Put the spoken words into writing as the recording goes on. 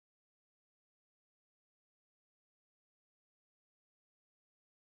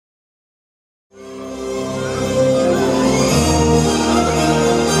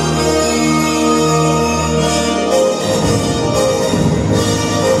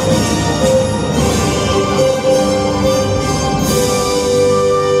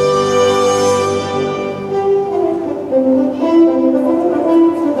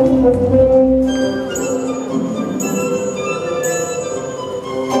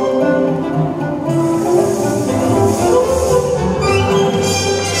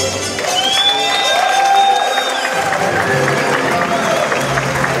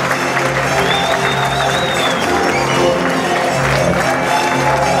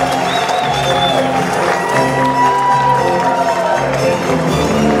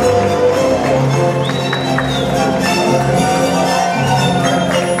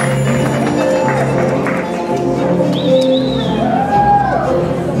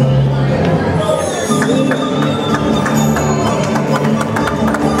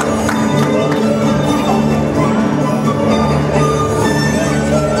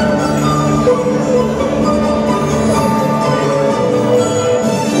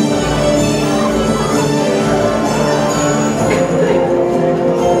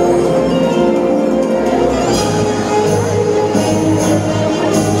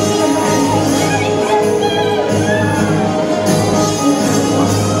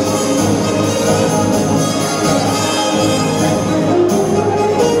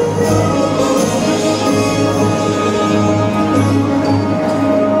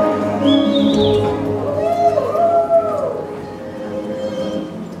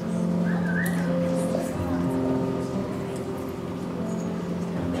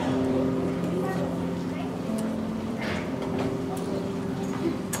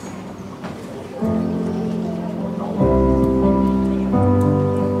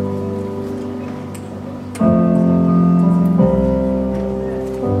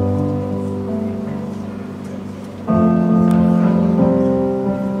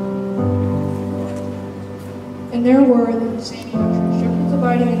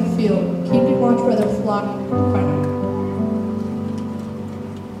riding in the field, keeping watch by their flock in front.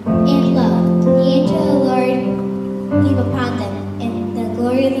 And lo, the angel of the Lord came upon them, and the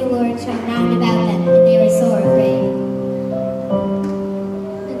glory of the Lord shone round about them, and they were sore afraid.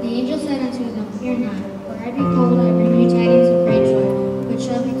 And the angel said unto them, Fear not, for I behold, I bring you tidings of great joy, which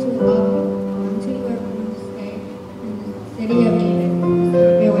shall be to all people. Unto you are born this day in the city of David,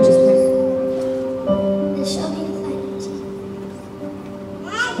 Savior which is Christ. This shall be the sign of Jesus.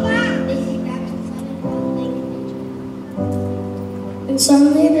 They came back to the sign of God, laying in nature. And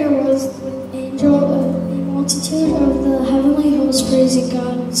suddenly there was with the angel a multitude of the heavenly host praising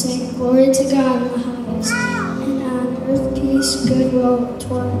God and saying, Glory to God in the highest, and on earth peace, goodwill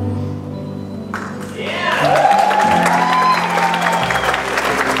toward men.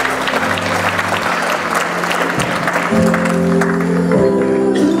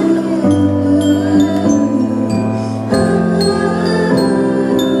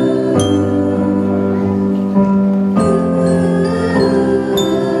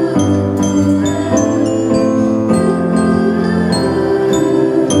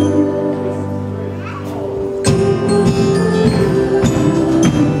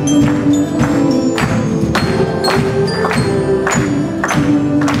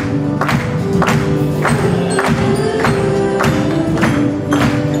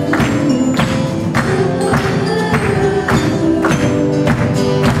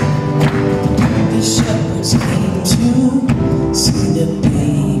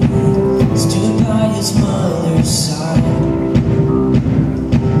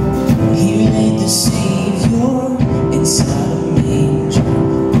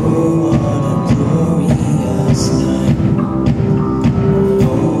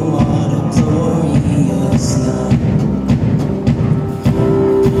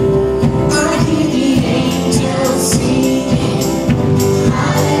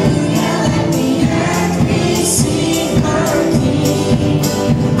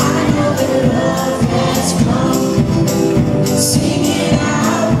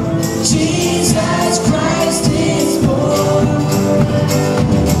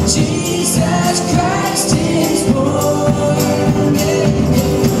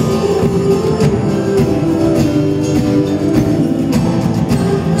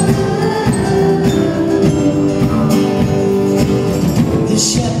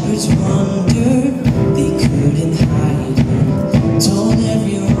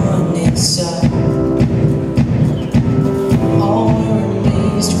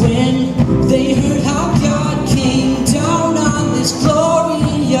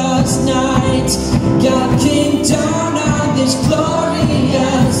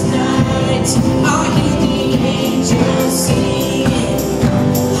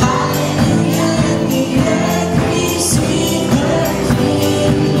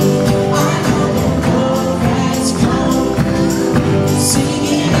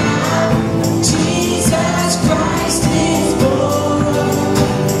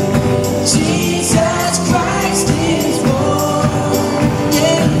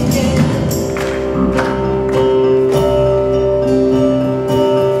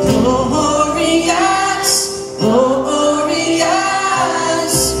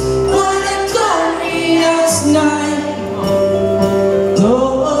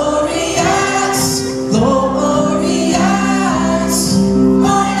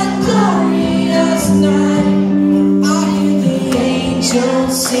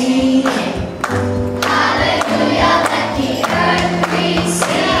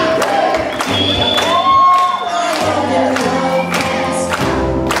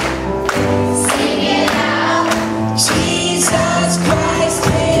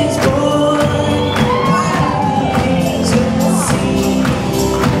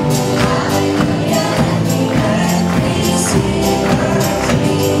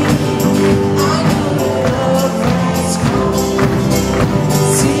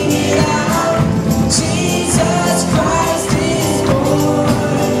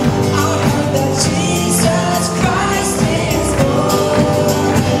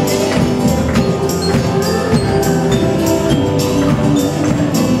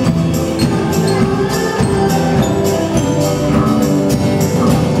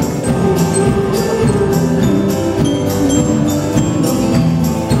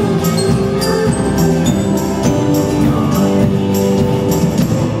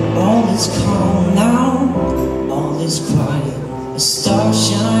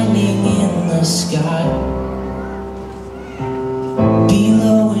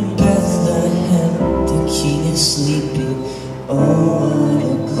 Oh, what a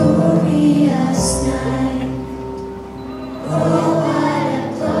glorious night. Oh, what a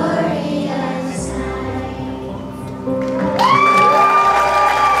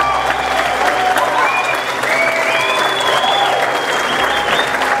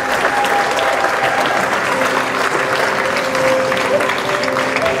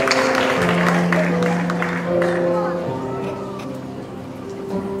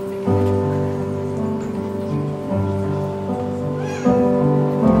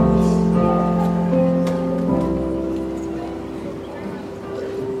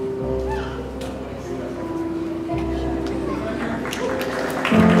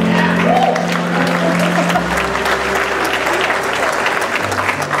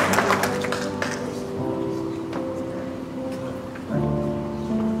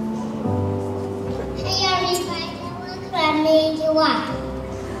made you walk.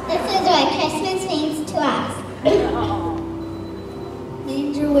 This is what Christmas means to us.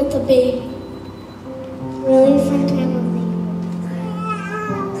 Manger with the baby. Really fun time of the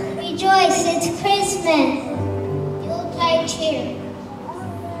year. Rejoice, it's Christmas. Yuletide cheer.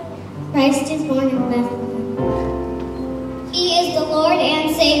 Christ is born in Bethlehem. He is the Lord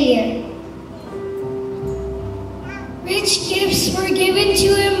and Savior. Rich gifts were given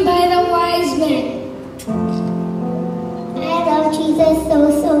to him by the wise men. I love Jesus so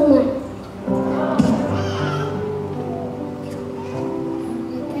much.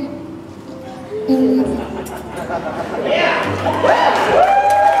 The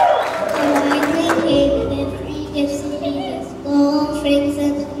wise men came with 3 gifts of Jesus, gold,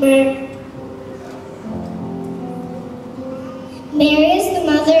 frankincense, and myrrh. Mary is the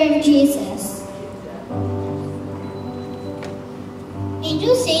mother of Jesus.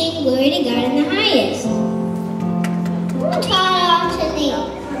 Angels sing glory to God in the highest. Taught off to thee.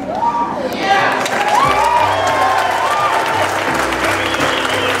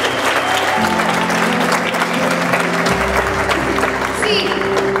 See,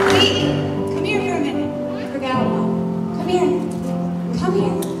 wait. Come here for a minute. I forgot one. Come here. Come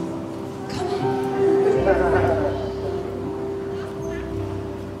here. Come on.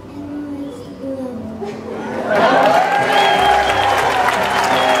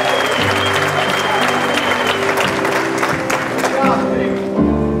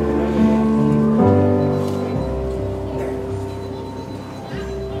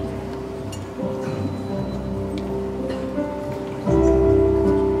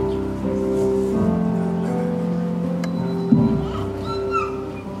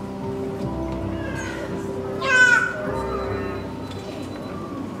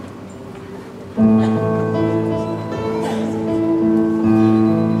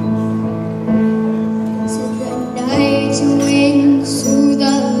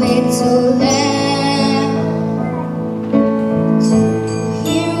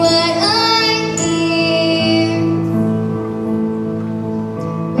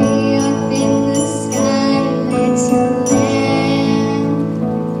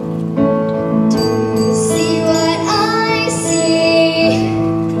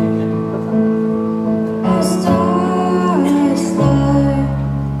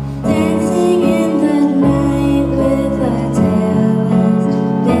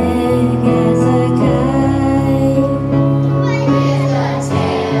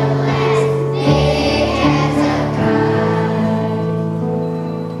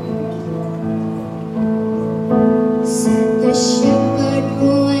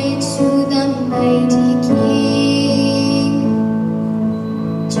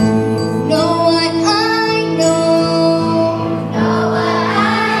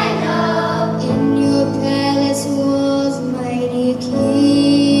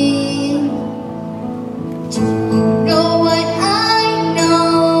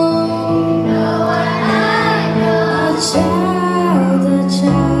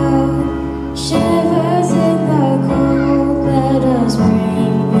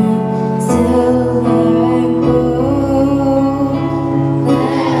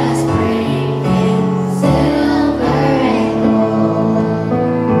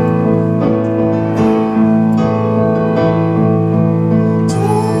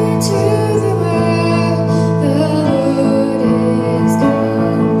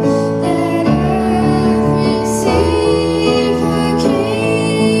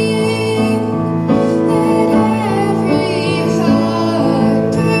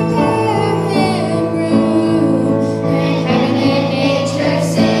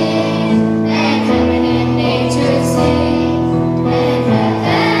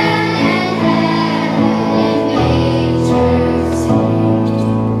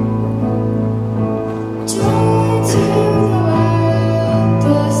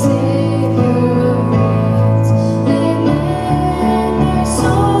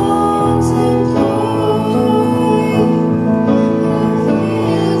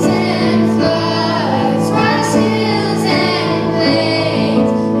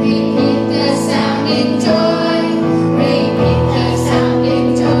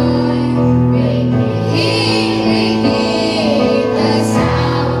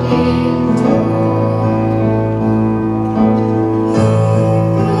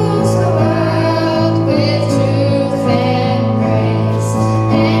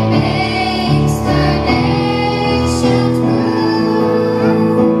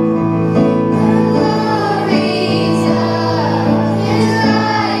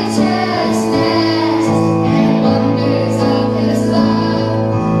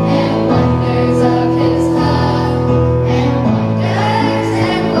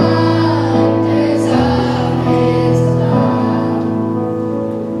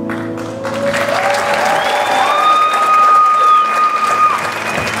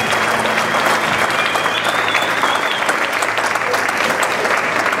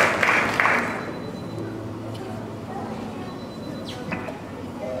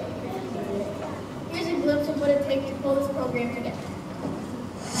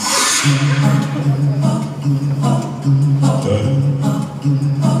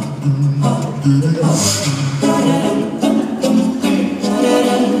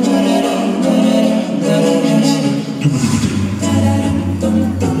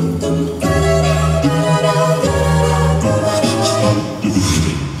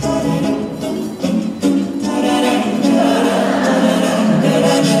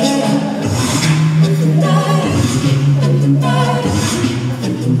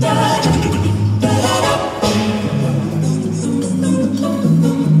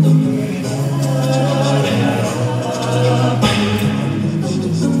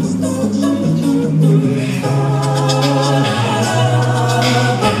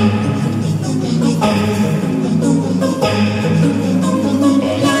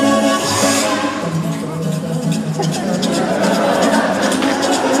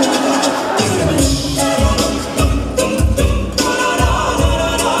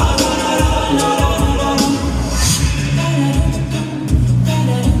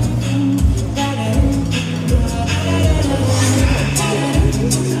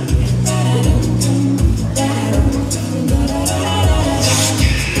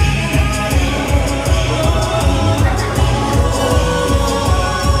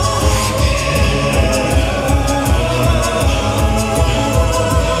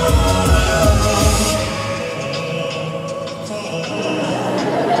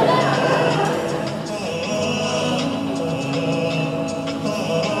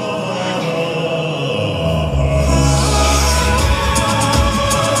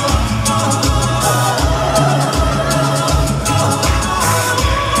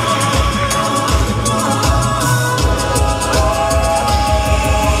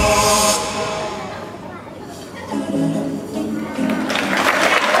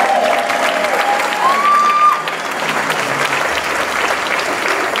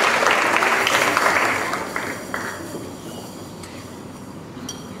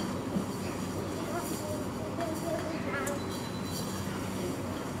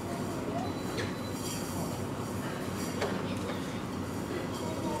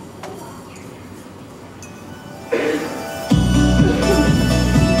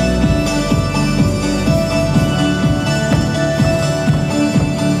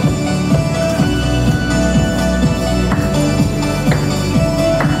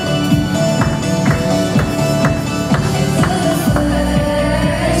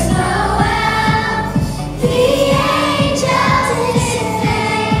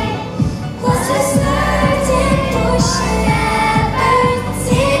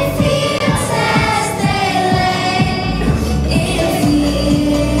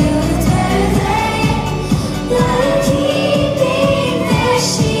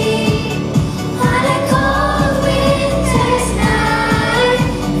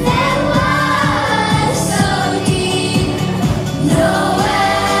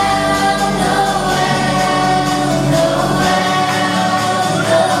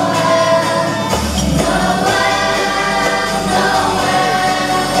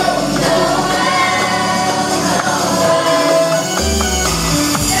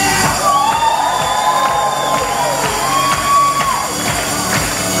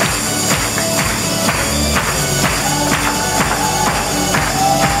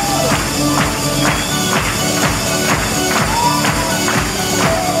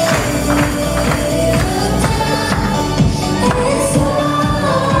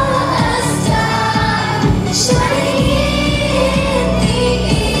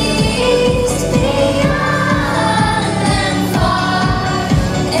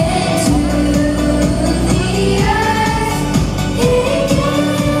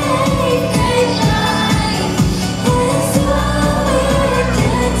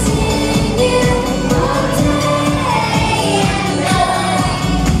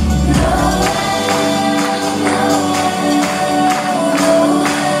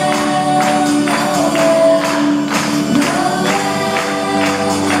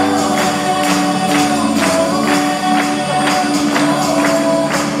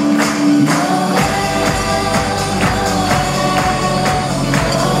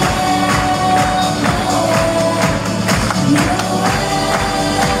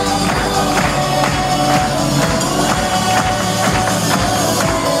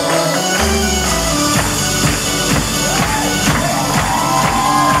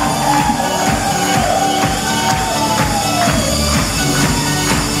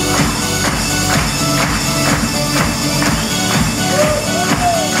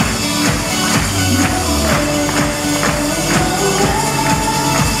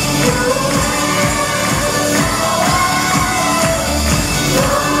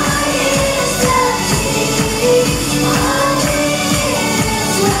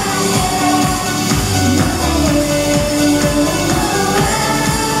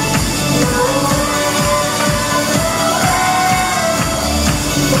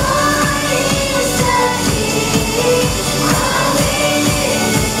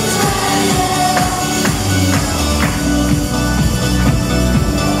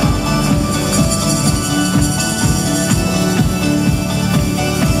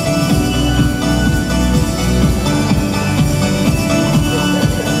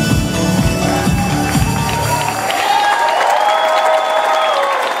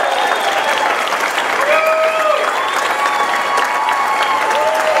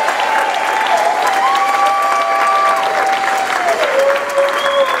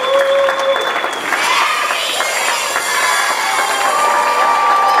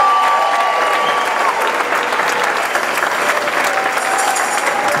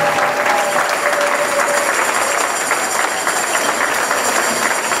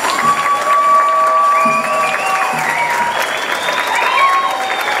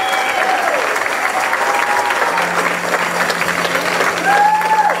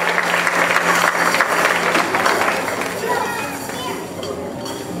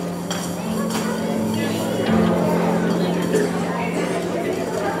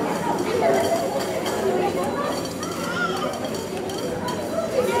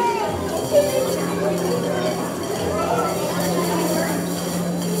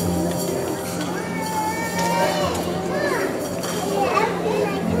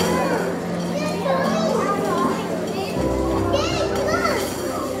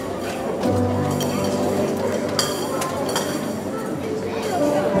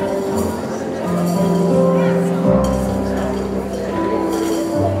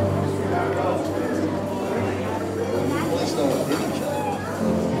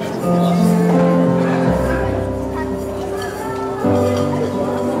 They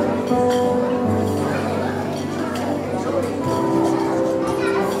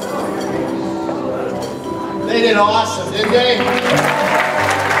did awesome, didn't they?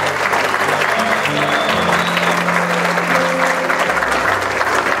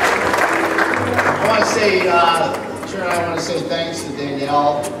 I want to say, Sharon, I want to say thanks to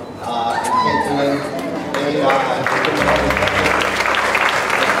Danielle and Caitlin.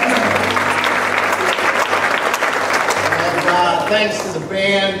 And thanks to the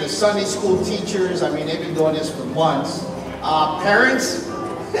band, the Sunday school teachers. I mean, they've been doing this for months. Parents,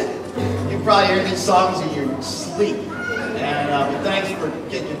 you probably hear these songs in your sleep. And but thanks for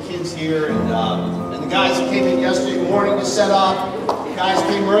getting your kids here. And the guys who came in yesterday morning to set up. The guys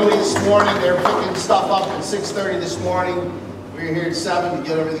came early this morning. They were picking stuff up at 6:30 this morning. We were here at 7 to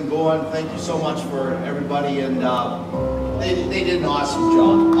get everything going. Thank you so much for everybody. And they did an awesome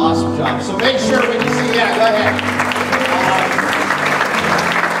job. Awesome job. So make sure when you see, yeah, go ahead.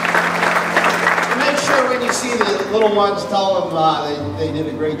 Make sure when you see the little ones, tell them they did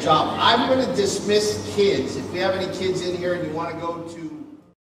a great job. I'm going to dismiss kids. If we have any kids in here and you want to go to